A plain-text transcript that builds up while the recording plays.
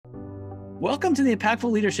Welcome to the Impactful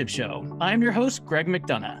Leadership Show. I'm your host, Greg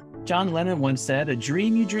McDonough. John Lennon once said, "A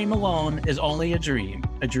dream you dream alone is only a dream.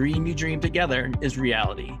 A dream you dream together is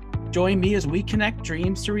reality." Join me as we connect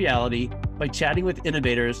dreams to reality by chatting with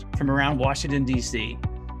innovators from around Washington, D.C.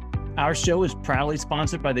 Our show is proudly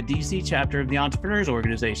sponsored by the D.C. chapter of the Entrepreneurs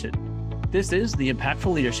Organization. This is the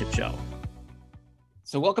Impactful Leadership Show.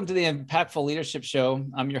 So welcome to the Impactful Leadership Show.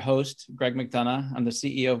 I'm your host, Greg McDonough. I'm the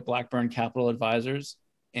CEO of Blackburn Capital Advisors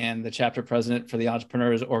and the chapter president for the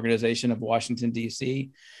Entrepreneurs Organization of Washington,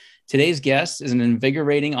 D.C. Today's guest is an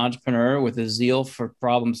invigorating entrepreneur with a zeal for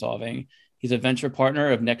problem solving. He's a venture partner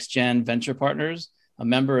of NextGen Venture Partners, a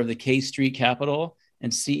member of the K Street Capital,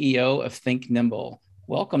 and CEO of Think Nimble.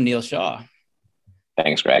 Welcome, Neil Shah.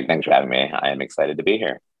 Thanks, Greg. Thanks for having me. I am excited to be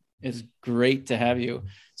here. It's great to have you.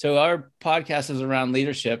 So our podcast is around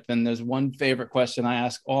leadership, and there's one favorite question I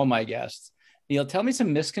ask all my guests. Neil, tell me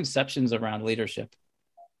some misconceptions around leadership.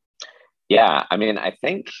 Yeah, I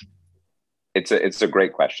think it's a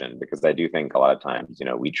great question because I do think a lot of times,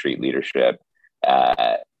 we treat leadership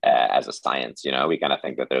as a science. We kind of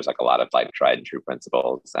think that there's a lot of tried and true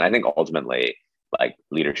principles, and I think ultimately,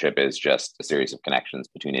 leadership is just a series of connections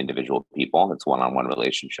between individual people. It's one-on-one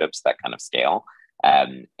relationships that kind of scale.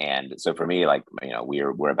 And so for me,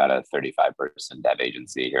 we're about a 35-person dev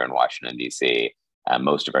agency here in Washington, D.C.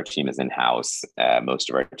 Most of our team is in-house. Most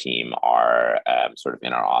of our team are sort of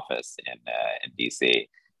in our office in DC.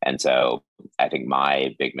 And so I think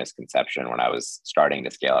my big misconception when I was starting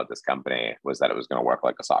to scale out this company was that it was going to work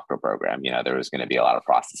like a software program. There was going to be a lot of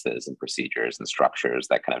processes and procedures and structures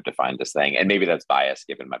that kind of defined this thing. And maybe that's biased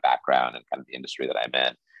given my background and kind of the industry that I'm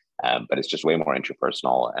in. But it's just way more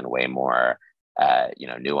interpersonal and way more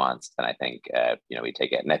nuanced than I think we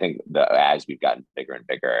take it. And I think as we've gotten bigger and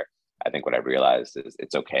bigger, I think what I've realized is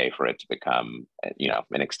it's okay for it to become,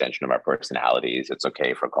 an extension of our personalities. It's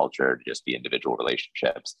okay for culture to just be individual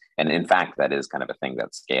relationships. And in fact, that is kind of a thing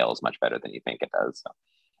that scales much better than you think it does. So.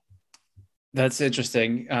 That's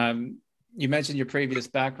interesting. You mentioned your previous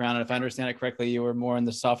background, and if I understand it correctly, you were more on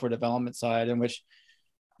the software development side, in which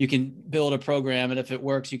you can build a program, and if it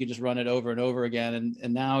works, you can just run it over and over again.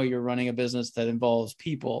 And now you're running a business that involves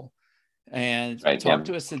people. And right, talk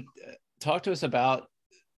to us about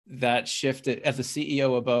that shift as the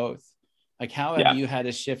CEO of both. How have you had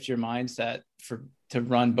to shift your mindset to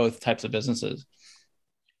run both types of businesses?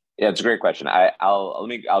 Yeah, it's a great question. I'll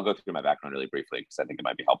go through my background really briefly because I think it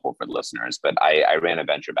might be helpful for the listeners. But I ran a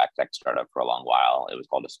venture-backed tech startup for a long while. It was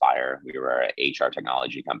called Aspire. We were an HR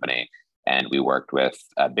technology company, and we worked with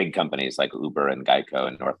big companies like Uber and Geico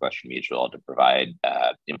and Northwestern Mutual to provide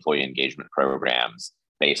employee engagement programs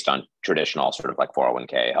based on traditional sort of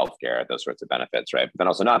 401k, healthcare, those sorts of benefits, right? But then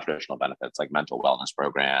also non-traditional benefits like mental wellness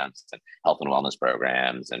programs and health and wellness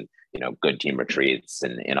programs and, good team retreats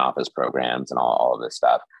and in-office programs and all of this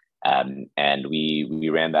stuff. And we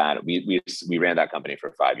ran that. We ran that company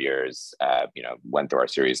for 5 years, went through our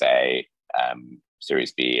Series A,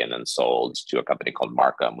 Series B, and then sold to a company called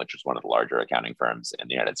Markham, which is one of the larger accounting firms in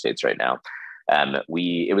the United States right now.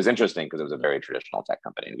 It was interesting because it was a very traditional tech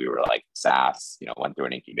company. We were SaaS, went through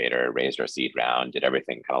an incubator, raised our seed round, did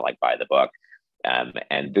everything kind of by the book.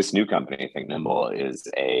 And this new company, Think Nimble, is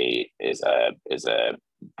a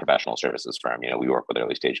professional services firm. We work with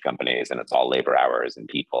early stage companies, and it's all labor hours and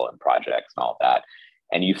people and projects and all of that.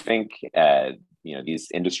 And you think, these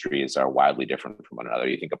industries are wildly different from one another.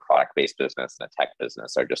 You think a product-based business and a tech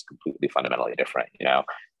business are just completely fundamentally different,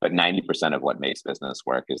 but 90% of what makes business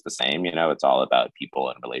work is the same. It's all about people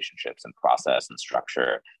and relationships and process and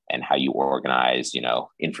structure and how you organize,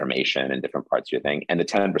 information in different parts of your thing. And the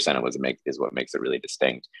 10% is what makes it really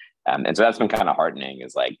distinct. And so that's been kind of heartening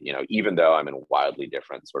is even though I'm in wildly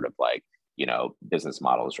different sort of business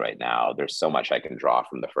models right now, there's so much I can draw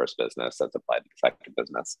from the first business that's applied to the second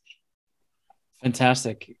business.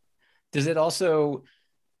 Fantastic. Does it also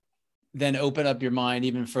then open up your mind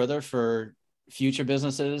even further for future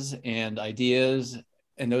businesses and ideas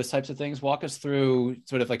and those types of things? Walk us through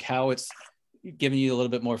sort of how it's giving you a little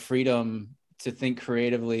bit more freedom to think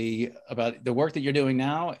creatively about the work that you're doing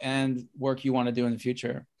now and work you want to do in the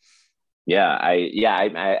future. Yeah,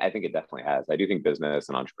 I think it definitely has. I do think business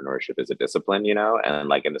and entrepreneurship is a discipline,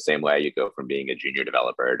 and in the same way you go from being a junior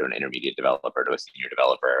developer to an intermediate developer to a senior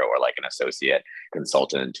developer, or an associate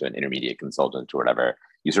consultant to an intermediate consultant or whatever,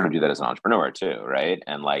 you sort of do that as an entrepreneur too, right?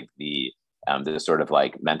 And the sort of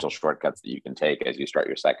mental shortcuts that you can take as you start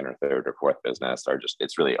your second or third or fourth business are just,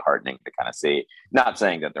 it's really heartening to kind of see. Not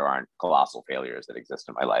saying that there aren't colossal failures that exist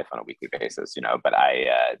in my life on a weekly basis, but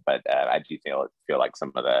I do feel like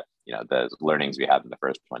some of the, the learnings we had in the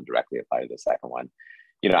first one directly apply to the second one.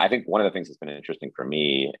 I think one of the things that's been interesting for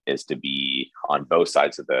me is to be on both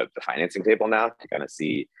sides of the financing table now, to kind of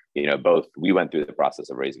see, both we went through the process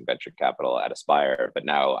of raising venture capital at Aspire, but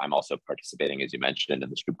now I'm also participating, as you mentioned, in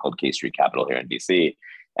this group called K Street Capital here in DC,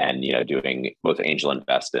 and doing both angel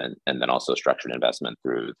investment and then also structured investment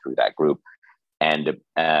through that group. And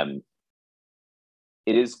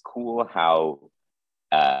it is cool how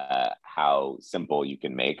simple you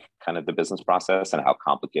can make kind of the business process and how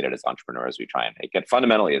complicated as entrepreneurs we try and make it.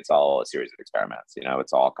 Fundamentally, it's all a series of experiments.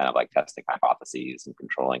 It's all kind of like testing hypotheses and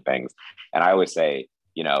controlling things. And I always say,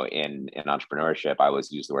 in entrepreneurship, I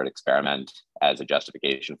always use the word experiment as a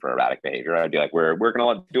justification for erratic behavior. I'd be like, we're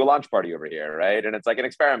going to do a launch party over here, right? And it's like an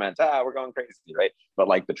experiment. We're going crazy, right? But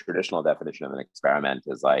like the traditional definition of an experiment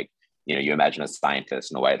is like, you imagine a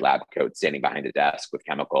scientist in a white lab coat standing behind a desk with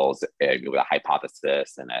chemicals, with a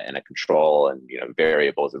hypothesis and a control and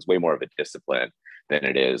variables. It's way more of a discipline than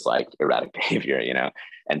it is like erratic behavior,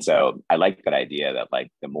 And so I like that idea that like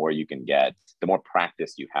the more you can get, the more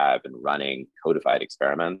practice you have in running codified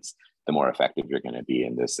experiments, the more effective you're going to be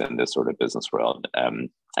in this sort of business world. And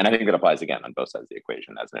I think that applies again on both sides of the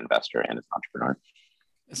equation, as an investor and as an entrepreneur.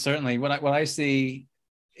 Certainly, what I see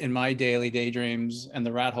in my daily daydreams and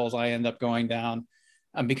the rat holes I end up going down,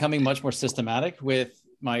 I'm becoming much more systematic with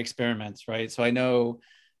my experiments, right? So I know,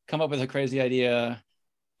 come up with a crazy idea,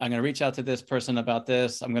 I'm going to reach out to this person about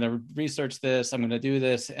this, I'm going to research this, I'm going to do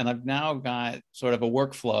this. And I've now got sort of a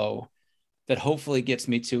workflow that hopefully gets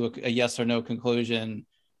me to a yes or no conclusion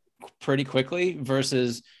pretty quickly,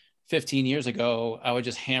 versus 15 years ago, I would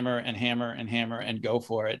just hammer and go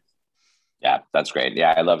for it. Yeah, that's great.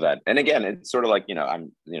 Yeah, I love that. And again, it's sort of like,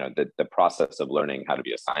 the process of learning how to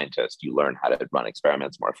be a scientist, you learn how to run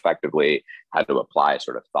experiments more effectively, how to apply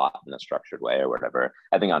sort of thought in a structured way or whatever.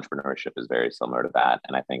 I think entrepreneurship is very similar to that.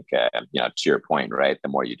 And I think, to your point, right, the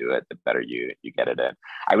more you do it, the better you get at it.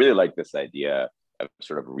 I really like this idea of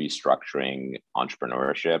sort of restructuring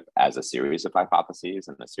entrepreneurship as a series of hypotheses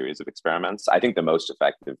and a series of experiments. I think the most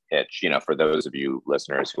effective pitch, for those of you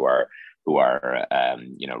listeners who are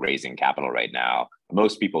raising capital right now,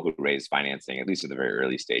 most people who raise financing, at least at the very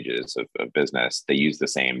early stages of business, they use the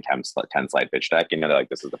same 10 slide pitch deck. They're like,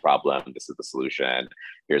 this is the problem, this is the solution,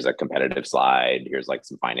 here's a competitive slide, here's like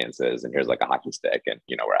some finances, and here's like a hockey stick, and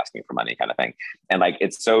we're asking for money kind of thing. And like,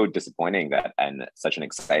 it's so disappointing that in such an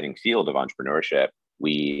exciting field of entrepreneurship,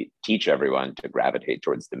 we teach everyone to gravitate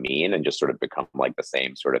towards the mean and just sort of become like the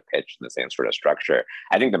same sort of pitch and the same sort of structure.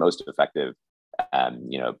 I think the most effective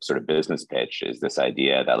sort of business pitch is this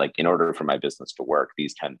idea that like, in order for my business to work,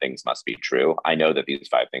 these 10 things must be true. I know that these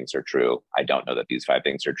 5 things are true. I don't know that these 5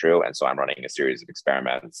 things are true. And so I'm running a series of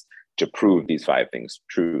experiments to prove these 5 things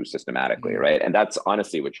true systematically, right? And that's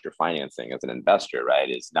honestly what you're financing as an investor, right?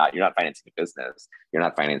 You're not financing a business. You're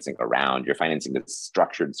not financing a round. You're financing this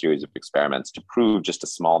structured series of experiments to prove just a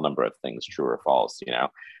small number of things true or false,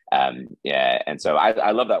 and so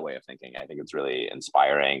I love that way of thinking. I think it's really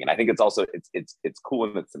inspiring, and I think it's also it's cool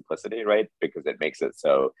in its simplicity, right? Because it makes it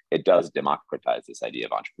so it does democratize this idea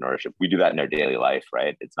of entrepreneurship. We do that in our daily life,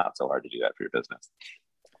 right? It's not so hard to do that for your business.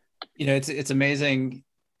 It's amazing.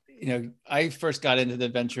 I first got into the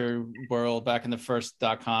venture world back in the first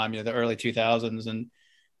 .com, the early 2000s, and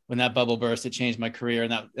when that bubble burst, it changed my career,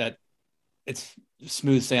 and that it's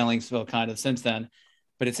smooth sailing still kind of since then.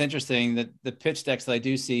 But it's interesting that the pitch decks that I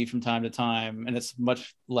do see from time to time, and it's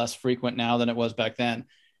much less frequent now than it was back then,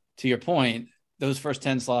 to your point, those first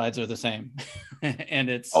 10 slides are the same.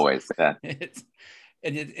 And it's always, yeah.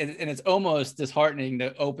 It's almost disheartening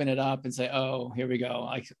to open it up and say, oh, here we go.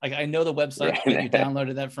 I know the website that you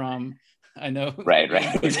downloaded that from. I know. Right,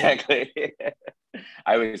 exactly.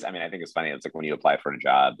 I think it's funny. It's like when you apply for a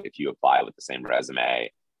job, if you apply with the same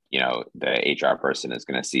resume, the HR person is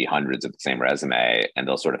going to see hundreds of the same resume, and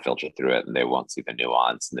they'll sort of filter through it, and they won't see the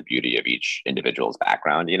nuance and the beauty of each individual's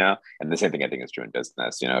background, And the same thing I think is true in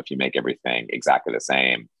business. If you make everything exactly the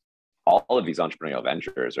same, all of these entrepreneurial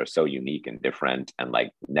ventures are so unique and different and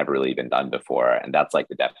like never really been done before. And that's like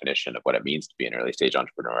the definition of what it means to be an early stage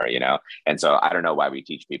entrepreneur, And so I don't know why we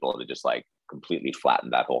teach people to just like completely flatten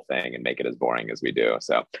that whole thing and make it as boring as we do.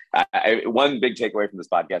 So one big takeaway from this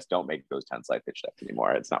podcast, don't make those 10 slide pitch decks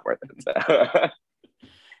anymore. It's not worth it.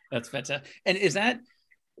 That's fantastic. And is that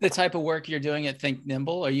the type of work you're doing at Think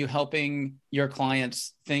Nimble? Are you helping your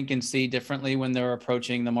clients think and see differently when they're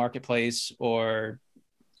approaching the marketplace, or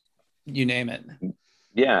you name it?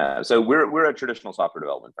 Yeah, so we're a traditional software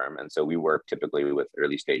development firm, and so we work typically with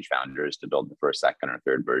early stage founders to build the first, second, or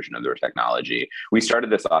third version of their technology. We started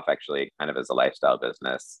this off actually kind of as a lifestyle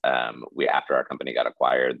business. After our company got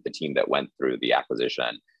acquired, the team that went through the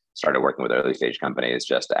acquisition started working with early stage companies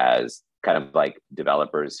just as kind of like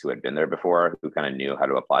developers who had been there before, who kind of knew how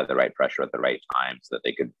to apply the right pressure at the right time so that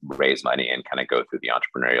they could raise money and kind of go through the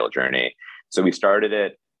entrepreneurial journey. So we started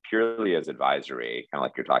it purely as advisory, kind of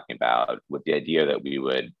like you're talking about, with the idea that we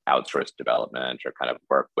would outsource development or kind of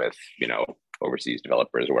work with, overseas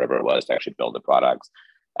developers or whatever it was to actually build the products.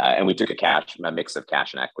 And we took a mix of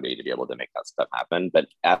cash and equity to be able to make that stuff happen. But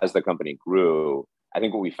as the company grew, I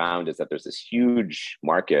think what we found is that there's this huge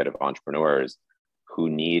market of entrepreneurs who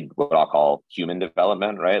need what I'll call human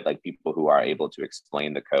development, right? Like people who are able to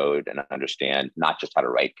explain the code and understand not just how to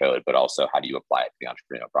write code, but also how do you apply it to the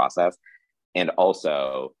entrepreneurial process. And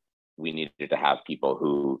also, we needed to have people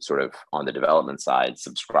who sort of on the development side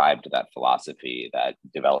subscribe to that philosophy that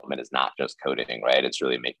development is not just coding, right? It's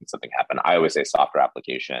really making something happen. I always say software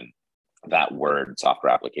application. That word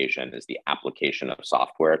software application is the application of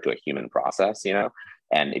software to a human process,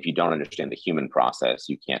 and if you don't understand the human process,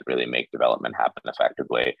 you can't really make development happen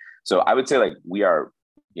effectively. So I would say like we are,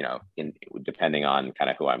 depending on kind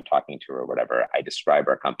of who I'm talking to or whatever, I describe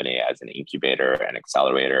our company as an incubator and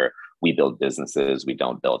accelerator. We build businesses. We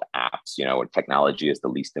don't build apps, where technology is the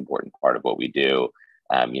least important part of what we do.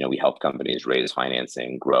 We help companies raise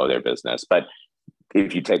financing, grow their business. But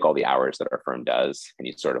if you take all the hours that our firm does and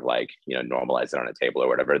you sort of like, normalize it on a table or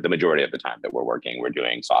whatever, the majority of the time that we're working, we're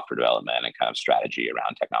doing software development and kind of strategy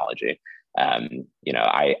around technology.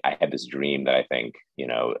 I have this dream that I think,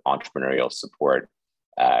 entrepreneurial support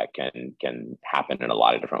can happen in a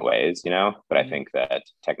lot of different ways, but I think that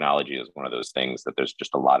technology is one of those things that there's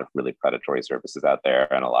just a lot of really predatory services out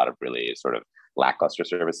there and a lot of really sort of lackluster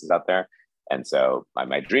services out there. And so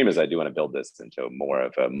my dream is I do want to build this into more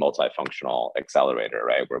of a multifunctional accelerator,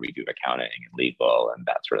 right? Where we do accounting and legal and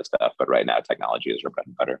that sort of stuff. But right now, technology is our bread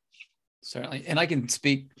and butter. Certainly. And I can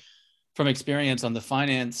speak from experience on the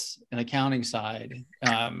finance and accounting side.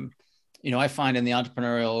 I find in the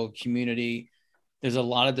entrepreneurial community, there's a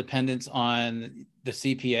lot of dependence on the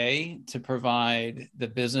CPA to provide the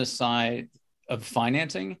business side of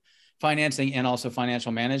financing and also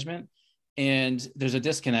financial management. And there's a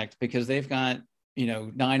disconnect because they've got,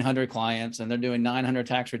 900 clients and they're doing 900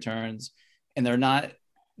 tax returns and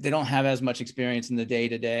they don't have as much experience in the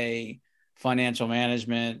day-to-day financial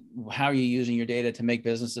management. How are you using your data to make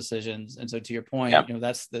business decisions? And so to your point,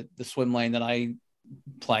 that's the swim lane that I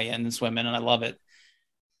play in and swim in, and I love it.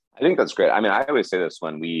 I think that's great. I mean, I always say this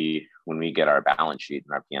when we get our balance sheet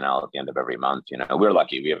and our P&L at the end of every month, we're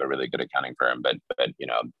lucky. We have a really good accounting firm, but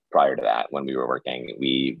prior to that, when we were working,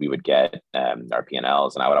 we would get our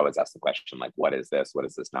P&Ls, and I would always ask the question, like, what is this? What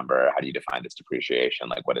is this number? How do you define this depreciation?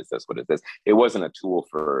 Like, what is this? What is this? It wasn't a tool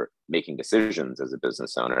for making decisions as a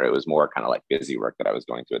business owner. It was more kind of like busy work that I was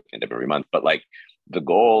going through at the end of every month. But like the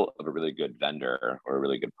goal of a really good vendor or a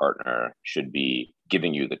really good partner should be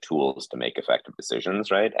giving you the tools to make effective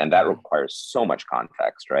decisions, right? And that requires so much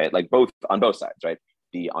context, right? Like on both sides, right?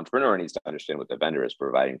 The entrepreneur needs to understand what the vendor is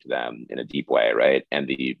providing to them in a deep way, right? And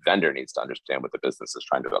the vendor needs to understand what the business is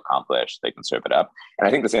trying to accomplish. They can serve it up. And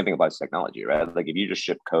I think the same thing applies to technology, right? Like if you just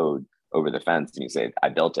ship code over the fence and you say, I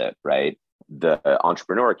built it, right? The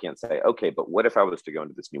entrepreneur can't say, okay, but what if I was to go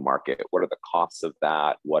into this new market? What are the costs of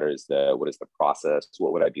that? What is the process?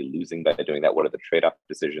 What would I be losing by doing that? What are the trade-off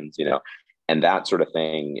decisions? And that sort of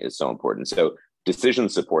thing is so important. So decision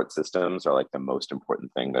support systems are like the most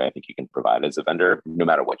important thing that I think you can provide as a vendor, no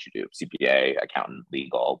matter what you do, CPA, accountant,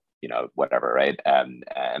 legal, whatever, right? And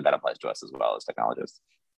that applies to us as well as technologists.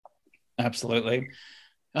 Absolutely.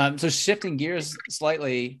 So shifting gears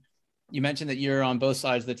slightly, you mentioned that you're on both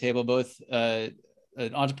sides of the table, both an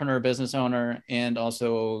entrepreneur, business owner, and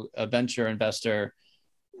also a venture investor.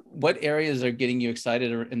 What areas are getting you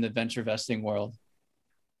excited in the venture investing world?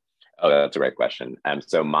 Oh, that's a great question.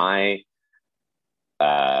 So my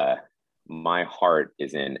heart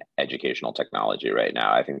is in educational technology right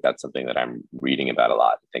now. I think that's something that I'm reading about a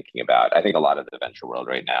lot, thinking about. I think a lot of the venture world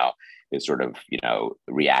right now is sort of,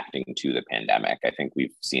 reacting to the pandemic. I think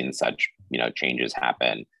we've seen such, changes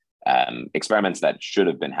happen. Experiments that should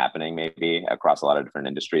have been happening maybe across a lot of different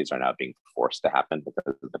industries are now being forced to happen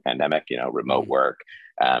because of the pandemic, remote work,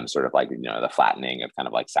 sort of like, the flattening of kind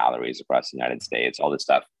of like salaries across the United States, all this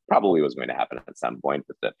stuff probably was going to happen at some point,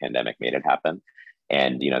 but the pandemic made it happen.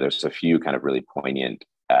 And, there's a few kind of really poignant,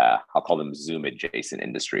 I'll call them Zoom adjacent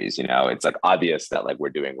industries. It's like obvious that like we're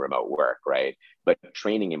doing remote work, right? But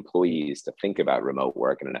training employees to think about remote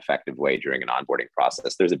work in an effective way during an onboarding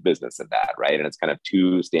process, there's a business in that, right? And it's kind of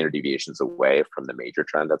 2 standard deviations away from the major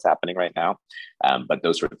trend that's happening right now. But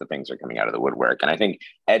those sorts of things are coming out of the woodwork. And I think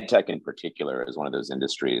ed tech in particular is one of those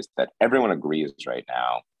industries that everyone agrees right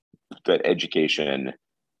now that education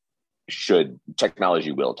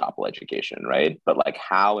technology will topple education, right? But like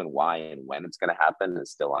how and why and when it's going to happen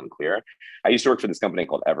is still unclear. I used to work for this company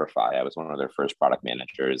called EverFi. I was one of their first product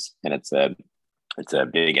managers, and it's a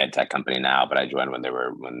big ed tech company now, but I joined when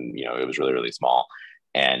it was really, really small.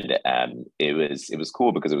 And it was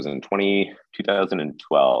cool because it was in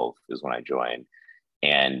 2012 is when I joined.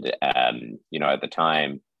 And at the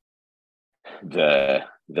time, the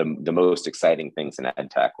most exciting things in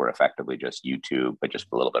ed tech were effectively just YouTube, but just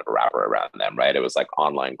a little bit of a wrapper around them, right? It was like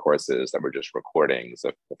online courses that were just recordings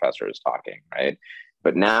of professors talking, right?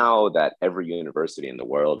 But now that every university in the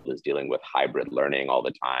world is dealing with hybrid learning all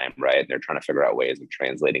the time, right? They're trying to figure out ways of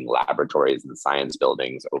translating laboratories and science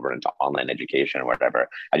buildings over into online education or whatever.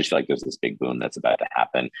 I just feel like there's this big boom that's about to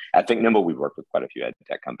happen. I think Nimble, we've worked with quite a few ed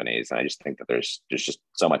tech companies, and I just think that there's just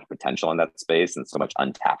so much potential in that space and so much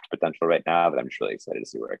untapped potential right now that I'm just really excited to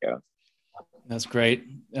see where it goes. That's great.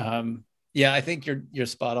 Yeah, I think you're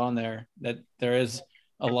spot on there, that there is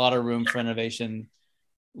a lot of room for innovation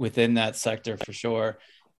within that sector for sure.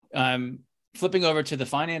 Flipping over to the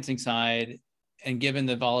financing side, and given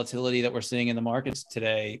the volatility that we're seeing in the markets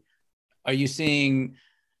today, are you seeing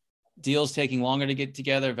deals taking longer to get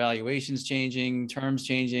together, valuations changing, terms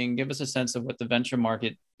changing? Give us a sense of what the venture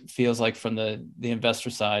market feels like from the investor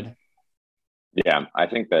side. Yeah, I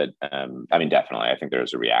think that, definitely, I think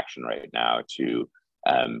there's a reaction right now to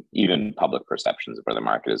even public perceptions of where the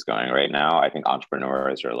market is going right now. I think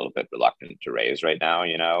entrepreneurs are a little bit reluctant to raise right now,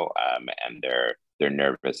 and they're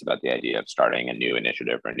nervous about the idea of starting a new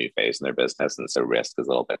initiative or a new phase in their business. And so risk is a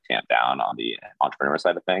little bit tamped down on the entrepreneur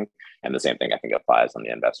side of things. And the same thing I think applies on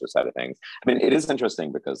the investor side of things. I mean, it is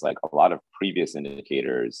interesting because like a lot of previous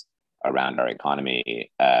indicators around our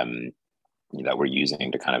economy that we're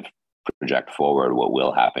using to kind of project forward what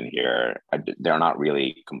will happen here, they're not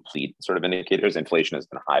really complete sort of indicators. Inflation has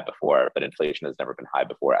been high before, but inflation has never been high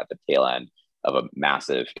before at the tail end of a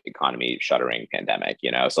massive economy shuttering pandemic,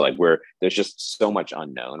 So like there's just so much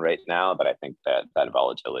unknown right now that I think that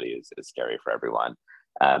volatility is scary for everyone.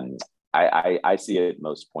 I see it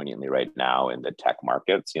most poignantly right now in the tech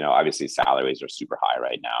markets. Obviously salaries are super high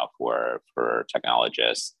right now for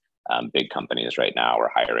technologists. Big companies right now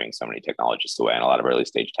are hiring so many technologists away, and a lot of early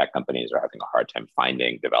stage tech companies are having a hard time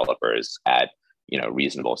finding developers at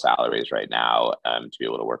reasonable salaries right now to be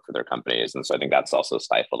able to work for their companies. And so I think that's also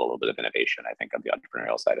stifled a little bit of innovation, I think, on the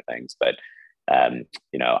entrepreneurial side of things. But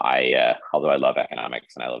although I love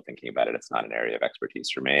economics and I love thinking about it, it's not an area of expertise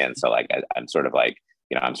for me. And so like I'm sort of like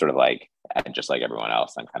just like everyone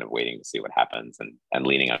else, I'm kind of waiting to see what happens and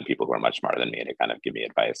leaning on people who are much smarter than me to kind of give me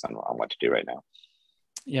advice on what to do right now.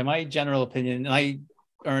 Yeah, my general opinion, I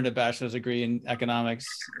earned a bachelor's degree in economics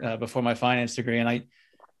before my finance degree. And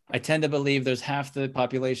I tend to believe there's half the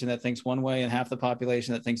population that thinks one way and half the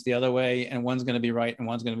population that thinks the other way. And one's going to be right and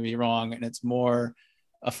one's going to be wrong. And it's more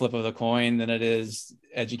a flip of the coin than it is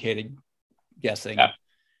educated guessing.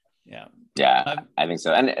 Yeah, I think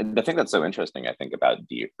so. And the thing that's so interesting, I think, about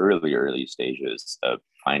the early stages of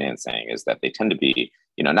financing is that they tend to be,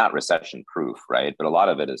 not recession proof, right? But a lot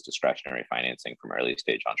of it is discretionary financing from early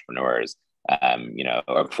stage entrepreneurs,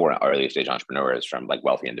 or for early stage entrepreneurs from like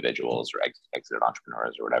wealthy individuals or exited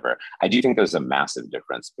entrepreneurs or whatever. I do think there's a massive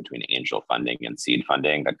difference between angel funding and seed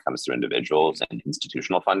funding that comes through individuals and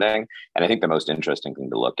institutional funding. And I think the most interesting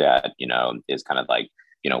thing to look at, is kind of like,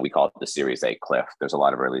 we call it the Series A cliff. There's a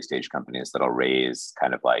lot of early stage companies that'll raise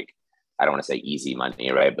kind of like, I don't want to say easy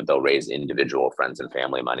money, right? But they'll raise individual friends and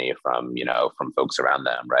family money from folks around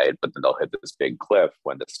them, right? But then they'll hit this big cliff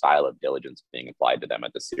when the style of diligence being applied to them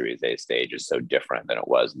at the Series A stage is so different than it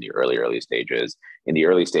was in the early stages. In the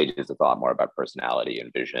early stages, it's a lot more about personality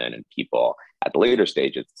and vision and people. At the later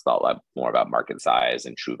stages, it's a lot more about market size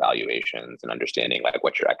and true valuations and understanding like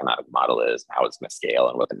what your economic model is, how it's going to scale,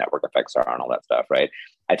 and what the network effects are and all that stuff, right?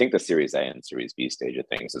 I think the Series A and Series B stage of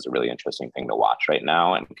things is a really interesting thing to watch right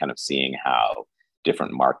now, and kind of seeing how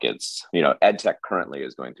different markets, ed tech currently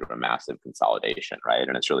is going through a massive consolidation, right?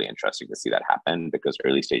 And it's really interesting to see that happen because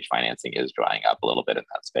early stage financing is drying up a little bit in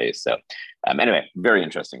that space. So anyway, very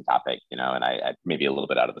interesting topic, and I maybe a little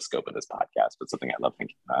bit out of the scope of this podcast, but something I love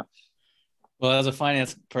thinking about. Well, as a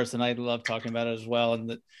finance person, I love talking about it as well.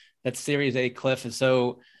 And that Series A cliff is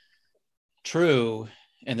so true.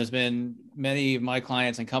 And there's been many of my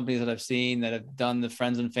clients and companies that I've seen that have done the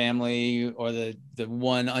friends and family or the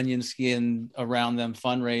one onion skin around them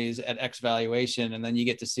fundraise at X valuation. And then you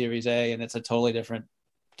get to Series A and it's a totally different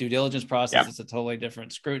due diligence process. Yeah. It's a totally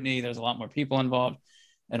different scrutiny. There's a lot more people involved.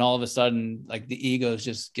 And all of a sudden, like the egos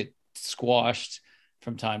just get squashed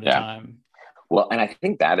from time to time. Well, and I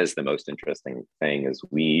think that is the most interesting thing is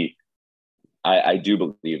I do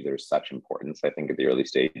believe there's such importance, I think, at the early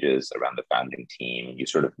stages around the founding team. You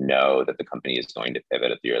sort of know that the company is going to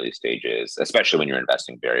pivot at the early stages, especially when you're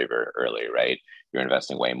investing very, very early, right? You're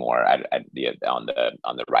investing way more on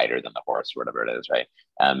the rider than the horse, or whatever it is, right?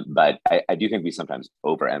 But I do think we sometimes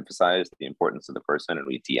overemphasize the importance of the person, and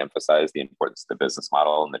we de-emphasize the importance of the business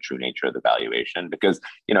model and the true nature of the valuation. Because,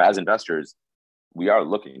 as investors, we are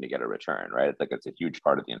looking to get a return, right? Like, it's a huge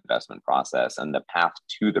part of the investment process, and the path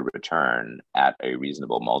to the return at a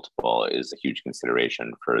reasonable multiple is a huge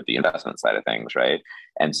consideration for the investment side of things, right?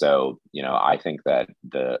 And so, I think that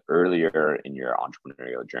the earlier in your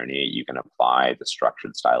entrepreneurial journey you can apply the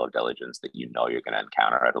structured style of diligence that you're going to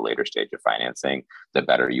encounter at a later stage of financing, the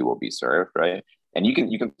better you will be served, right? And you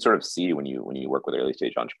can sort of see when you work with early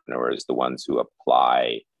stage entrepreneurs, the ones who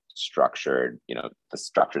apply the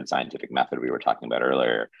structured scientific method we were talking about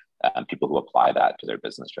earlier, people who apply that to their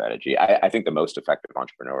business strategy. I think the most effective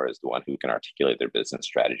entrepreneur is the one who can articulate their business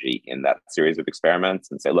strategy in that series of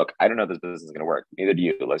experiments and say, look, I don't know if this business is going to work. Neither do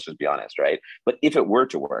you. Let's just be honest, right? But if it were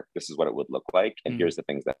to work, this is what it would look like. And here's the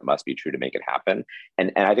things that must be true to make it happen.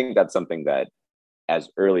 And I think that's something that, as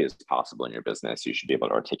early as possible in your business, you should be able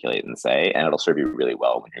to articulate and say, and it'll serve you really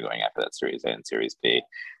well when you're going after that Series A and Series B.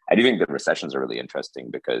 I do think that recessions are really interesting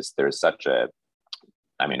because there's such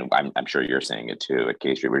I'm sure you're seeing it too at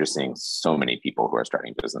K Street. We're just seeing so many people who are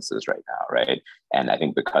starting businesses right now, right? And I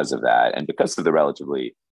think because of that, and because of the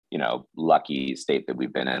relatively, lucky state that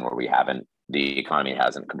we've been in, where the economy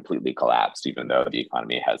hasn't completely collapsed, even though the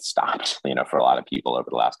economy has stopped, for a lot of people over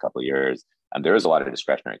the last couple of years. And there is a lot of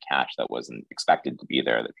discretionary cash that wasn't expected to be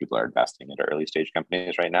there that people are investing into early stage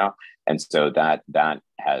companies right now. And so that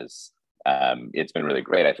has, it's been really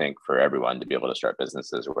great, I think, for everyone to be able to start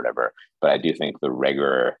businesses or whatever. But I do think the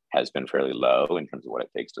rigor has been fairly low in terms of what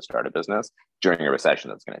it takes to start a business. During a recession,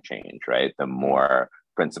 that's going to change, right? The more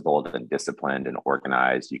principled and disciplined and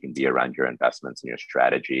organized you can be around your investments and your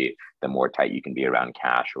strategy, the more tight you can be around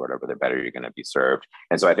cash or whatever, the better you're going to be served.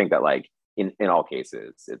 And so I think that, like, in all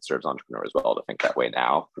cases, it serves entrepreneurs well to think that way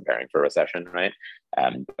now, preparing for a recession, right?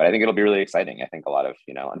 But I think it'll be really exciting. I think a lot of,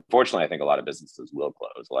 unfortunately, I think a lot of businesses will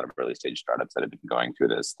close. A lot of early stage startups that have been going through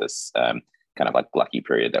this kind of like lucky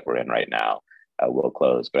period that we're in right now will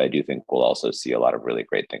close. But I do think we'll also see a lot of really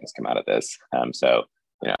great things come out of this. So,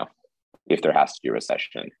 if there has to be a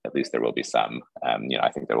recession, at least there will be some. I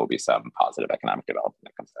think there will be some positive economic development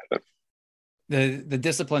that comes out of it. The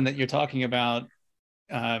discipline that you're talking about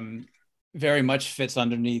very much fits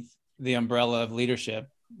underneath the umbrella of leadership,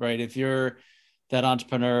 right? If you're that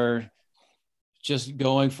entrepreneur just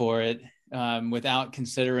going for it without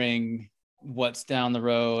considering what's down the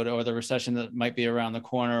road or the recession that might be around the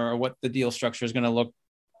corner or what the deal structure is going to look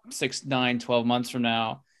 6, 9, 12 months from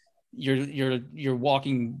now, you're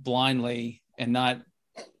walking blindly and not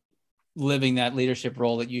living that leadership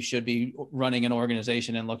role that you should be running an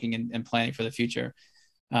organization and looking and planning for the future.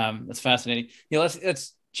 That's fascinating.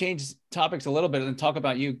 Let's change topics a little bit and talk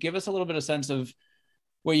about you. Give us a little bit of sense of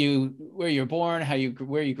where you're born,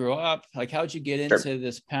 where you grew up, like how'd you get into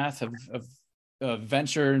this path of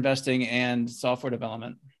venture investing and software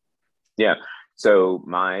development? Yeah. So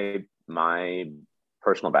my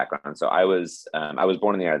personal background. So I was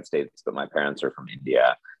born in the United States, but my parents are from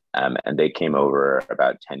India. And they came over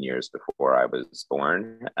about 10 years before I was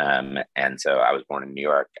born. And so I was born in New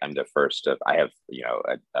York. I'm the first of, I have,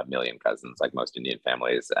 a million cousins like most Indian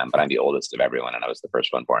families, but I'm the oldest of everyone. And I was the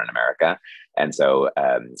first one born in America. And so,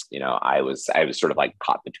 I was sort of like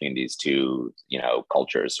caught between these two,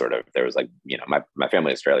 cultures sort of. There was like, my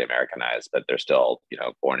family is fairly Americanized, but they're still,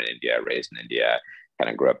 born in India, raised in India,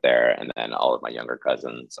 kind of grew up there. And then all of my younger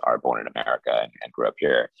cousins are born in America and grew up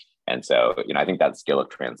here. And so, I think that skill of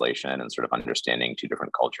translation and sort of understanding two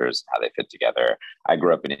different cultures, how they fit together. I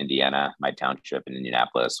grew up in Indiana. My township in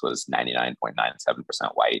Indianapolis was 99.97%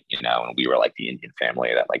 white, and we were like the Indian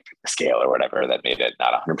family that like took the scale or whatever that made it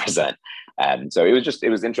not 100%. And so it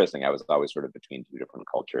was interesting. I was always sort of between two different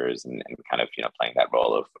cultures and kind of, playing that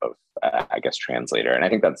role of I guess, translator. And I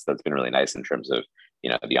think that's been really nice in terms of,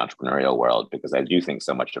 the entrepreneurial world, because I do think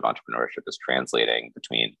so much of entrepreneurship is translating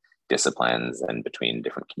between disciplines and between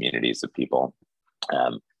different communities of people.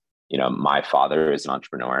 My father is an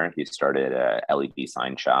entrepreneur. He started a LED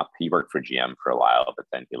sign shop. He worked for GM for a while, but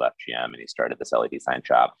then he left GM and he started this LED sign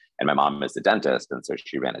shop. And my mom is a dentist, and so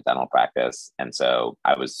she ran a dental practice. And so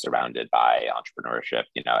I was surrounded by entrepreneurship.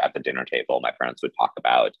 At the dinner table, my parents would talk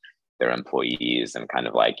about their employees and kind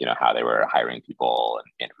of like, how they were hiring people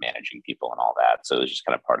and managing people and all that. So it was just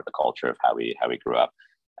kind of part of the culture of how we grew up.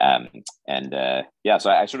 So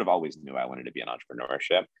I sort of always knew I wanted to be in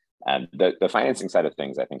entrepreneurship. The financing side of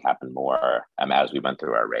things, I think, happened more as we went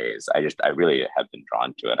through our raise. I really have been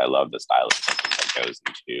drawn to it. I love the style of thinking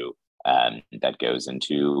that goes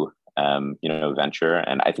into venture,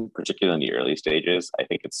 and I think particularly in the early stages, I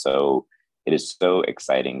think it is so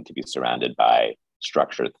exciting to be surrounded by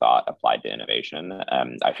structured thought applied to innovation.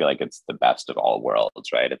 I feel like it's the best of all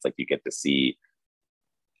worlds, right? It's like you get to see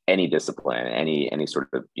any discipline, any sort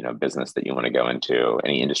of business that you want to go into,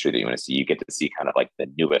 any industry that you want to see, you get to see kind of like the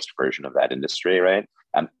newest version of that industry, right?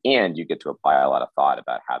 And you get to apply a lot of thought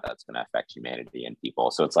about how that's going to affect humanity and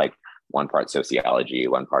people. So it's like one part sociology,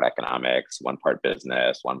 one part economics, one part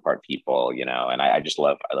business, one part people, And I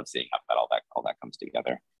love seeing how all that comes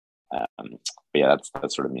together. But yeah,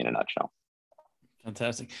 that's sort of me in a nutshell.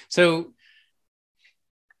 Fantastic. So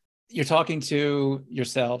you're talking to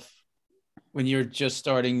yourself when you're just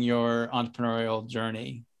starting your entrepreneurial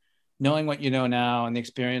journey, knowing what you know now and the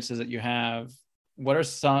experiences that you have, what's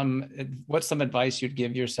some advice you'd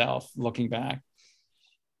give yourself looking back?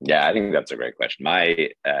 Yeah, I think that's a great question. I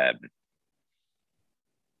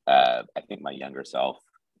think my younger self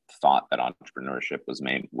thought that entrepreneurship was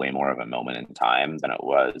way more of a moment in time than it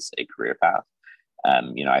was a career path.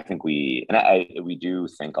 I think we do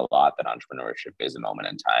think a lot that entrepreneurship is a moment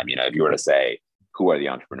in time. If you were to say, who are the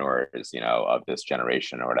entrepreneurs, of this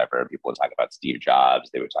generation or whatever, people would talk about Steve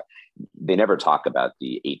Jobs. They never talk about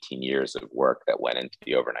the 18 years of work that went into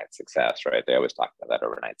the overnight success, right? They always talk about that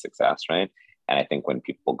overnight success, right? And I think when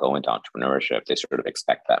people go into entrepreneurship, they sort of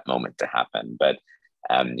expect that moment to happen. But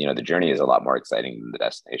the journey is a lot more exciting than the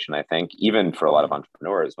destination, I think, even for a lot of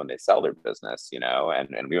entrepreneurs when they sell their business,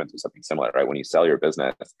 and we went through something similar, right? When you sell your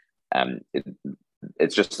business,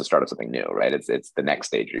 it's just the start of something new, right? It's the next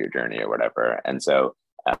stage of your journey or whatever. And so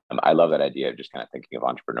I love that idea of just kind of thinking of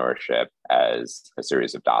entrepreneurship as a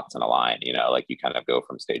series of dots on a line, like you kind of go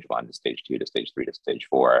from stage 1 to stage 2 to stage 3 to stage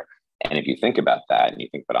 4. And if you think about that and you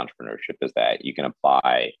think about entrepreneurship as that, you can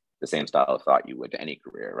apply the same style of thought you would to any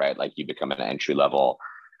career, right? Like you become an entry level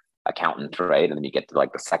accountant, right? And then you get to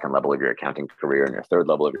like the second level of your accounting career and your third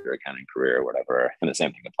level of your accounting career or whatever. And the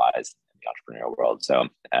same thing applies in the entrepreneurial world. So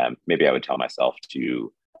maybe I would tell myself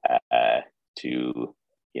to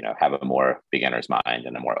have a more beginner's mind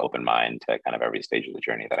and a more open mind to kind of every stage of the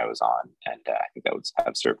journey that I was on. And I think that would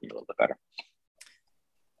have served me a little bit better.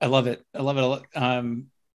 I love it. I love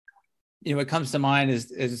it. What comes to mind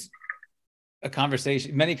is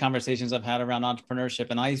many conversations I've had around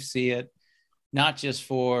entrepreneurship, and I see it not just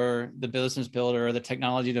for the business builder or the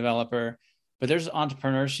technology developer, but there's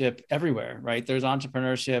entrepreneurship everywhere, right? There's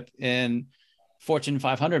entrepreneurship in Fortune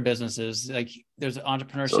 500 businesses. Like there's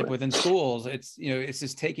entrepreneurship within schools. It's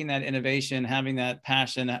just taking that innovation, having that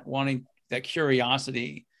passion, wanting that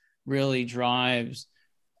curiosity really drives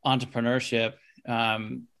entrepreneurship.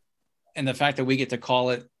 And the fact that we get to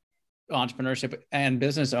call it entrepreneurship and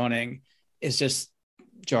business owning is just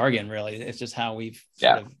jargon, really. It's just how we've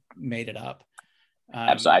sort of made it up.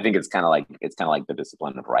 Absolutely. I think it's kind of like the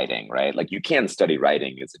discipline of writing, right? Like you can study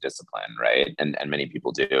writing as a discipline, right? And many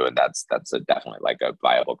people do, and that's definitely like a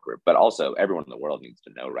viable career. But also, everyone in the world needs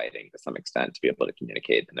to know writing to some extent to be able to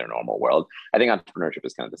communicate in their normal world. I think entrepreneurship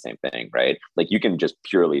is kind of the same thing, right? Like you can just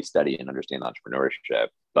purely study and understand entrepreneurship,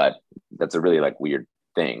 but that's a really like weird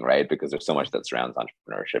thing, right? Because there's so much that surrounds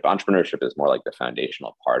entrepreneurship. Entrepreneurship is more like the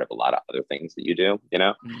foundational part of a lot of other things that you do,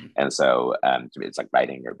 And so to me, it's like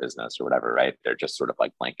writing or business or whatever, right? They're just sort of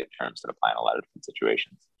like blanket terms that apply in a lot of different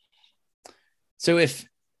situations. So if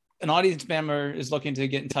an audience member is looking to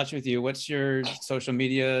get in touch with you, what's your social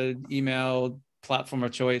media, email, platform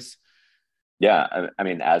of choice? Yeah, I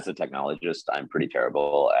mean, as a technologist, I'm pretty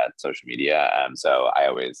terrible at social media. So I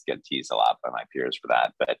always get teased a lot by my peers for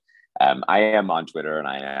that. But I am on Twitter and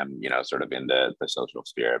I am, sort of in the social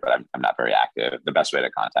sphere, but I'm not very active. The best way to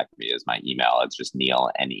contact me is my email. It's just Neil,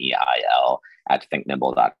 Neil,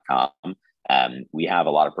 @thinknimble.com. We have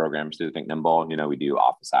a lot of programs through Think Nimble. We do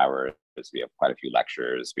office hours. We have quite a few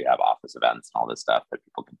lectures. We have office events and all this stuff that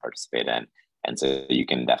people can participate in. And so you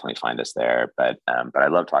can definitely find us there. But I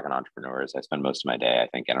love talking to entrepreneurs. I spend most of my day, I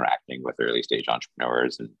think, interacting with early stage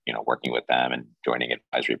entrepreneurs and, working with them and joining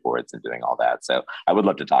advisory boards and doing all that. So I would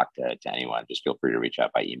love to talk to anyone. Just feel free to reach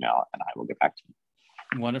out by email and I will get back to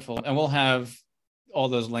you. Wonderful. And we'll have all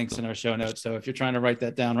those links in our show notes. So if you're trying to write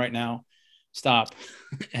that down right now, stop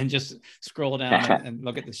and just scroll down and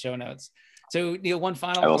look at the show notes. So Neil, one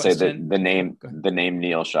final I will question. say that the name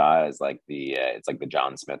Neil Shah is like it's like the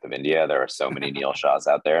John Smith of India. There are so many Neil Shahs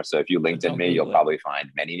out there. So if you LinkedIn me, you'll probably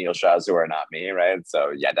find many Neil Shahs who are not me, right?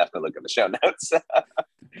 So yeah, definitely look at the show notes.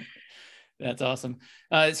 That's awesome.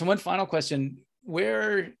 So one final question: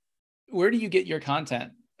 Where do you get your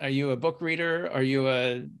content? Are you a book reader? Are you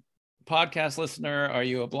a podcast listener? Are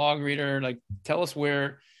you a blog reader? Like, tell us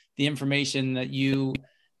where the information that you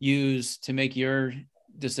use to make your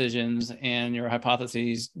decisions and your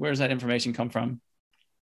hypotheses, where does that information come from?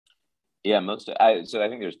 Yeah, so I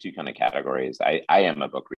think there's two kind of categories. I am a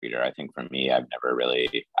book reader. I think for me, I've never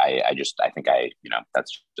really, I think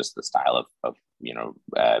that's just the style of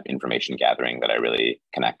information gathering that I really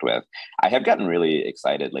connect with. I have gotten really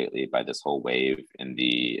excited lately by this whole wave in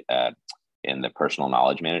the personal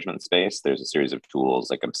knowledge management space. There's a series of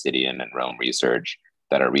tools like Obsidian and Rome Research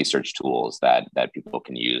that are research tools that people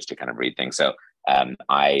can use to kind of read things. So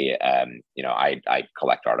I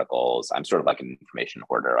collect articles. I'm sort of like an information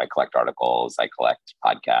hoarder. I collect articles, I collect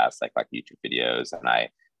podcasts, I collect YouTube videos, and I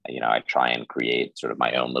try and create sort of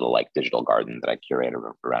my own little like digital garden that I curate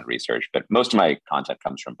around research. But most of my content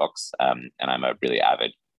comes from books, and I'm a really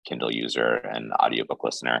avid Kindle user and audiobook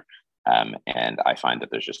listener. And I find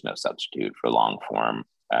that there's just no substitute for long form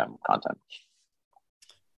content.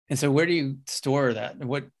 And so where do you store that?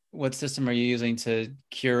 What system are you using to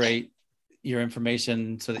curate your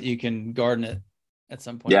information so that you can garden it at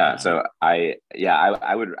some point? Yeah. So I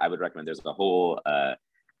would recommend there's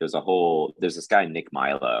this guy, Nick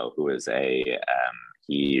Milo, who is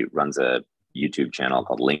he runs a YouTube channel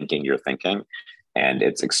called Linking Your Thinking. And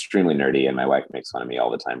it's extremely nerdy, and my wife makes fun of me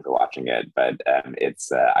all the time for watching it, but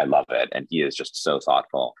I love it. And he is just so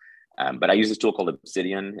thoughtful. But I use this tool called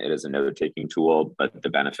Obsidian. It is a note-taking tool, but the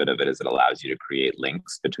benefit of it is it allows you to create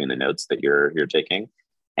links between the notes that you're taking.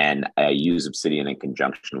 And I use Obsidian in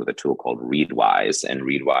conjunction with a tool called Readwise. And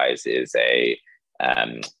Readwise is a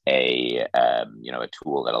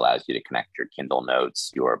tool that allows you to connect your Kindle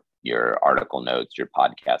notes, your article notes, your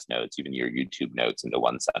podcast notes, even your YouTube notes into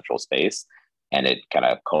one central space. And it kind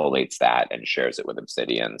of collates that and shares it with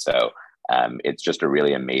Obsidian. So it's just a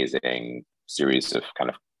really amazing series of kind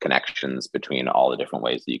of connections between all the different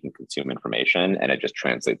ways that you can consume information, and it just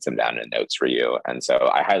translates them down in notes for you. And so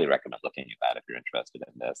I highly recommend looking at that if you're interested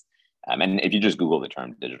in this. And if you just Google the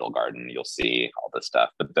term digital garden, you'll see all this stuff.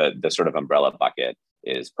 But the sort of umbrella bucket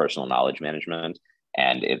is personal knowledge management.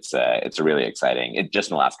 And it's a really exciting, just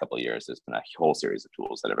in the last couple of years, there's been a whole series of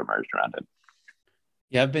tools that have emerged around it.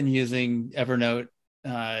 Yeah, I've been using Evernote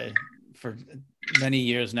for many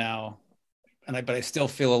years now, but I still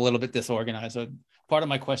feel a little bit disorganized. So part of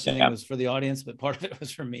my questioning was for the audience, but part of it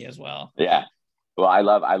was for me as well. Yeah, well, I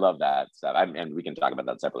love that stuff, and we can talk about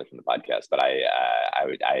that separately from the podcast. But I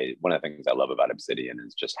one of the things I love about Obsidian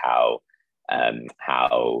is just how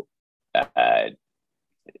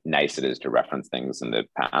nice it is to reference things in the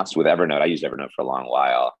past. With Evernote, I used Evernote for a long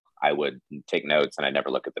while. I would take notes and I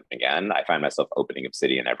never look at them again. I find myself opening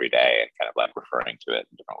Obsidian every day and kind of like referring to it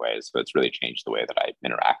in different ways. So it's really changed the way that I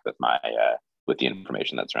interact with with the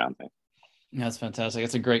information that surrounds me. Yeah, that's fantastic.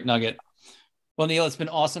 It's a great nugget. Well, Neil, it's been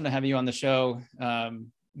awesome to have you on the show.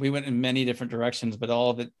 We went in many different directions, but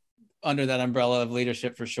all of it under that umbrella of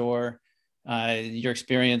leadership for sure. Your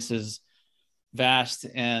experience is vast.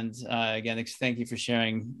 And again, thank you for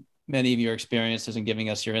sharing many of your experiences and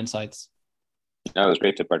giving us your insights. No, it was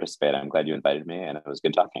great to participate. I'm glad you invited me, and it was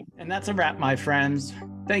good talking. And that's a wrap, my friends.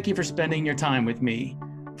 Thank you for spending your time with me.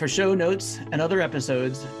 For show notes and other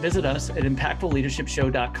episodes, visit us at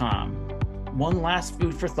impactfulleadershipshow.com. One last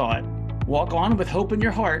food for thought. Walk on with hope in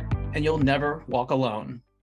your heart, and you'll never walk alone.